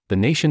The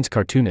nation's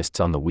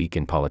cartoonists on the week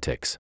in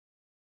politics.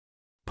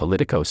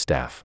 Politico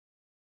staff.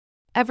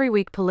 Every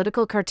week,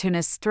 political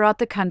cartoonists throughout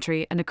the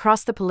country and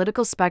across the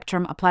political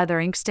spectrum apply their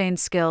ink-stained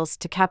skills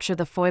to capture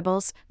the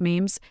foibles,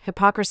 memes,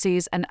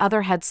 hypocrisies, and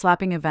other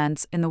head-slapping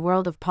events in the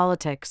world of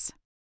politics.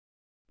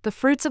 The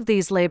fruits of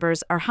these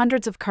labors are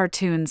hundreds of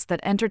cartoons that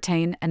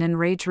entertain and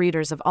enrage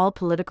readers of all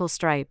political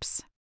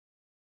stripes.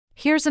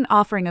 Here's an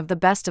offering of the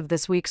best of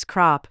this week's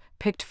crop,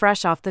 picked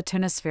fresh off the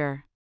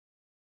Tunisphere.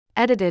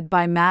 Edited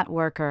by Matt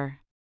Worker.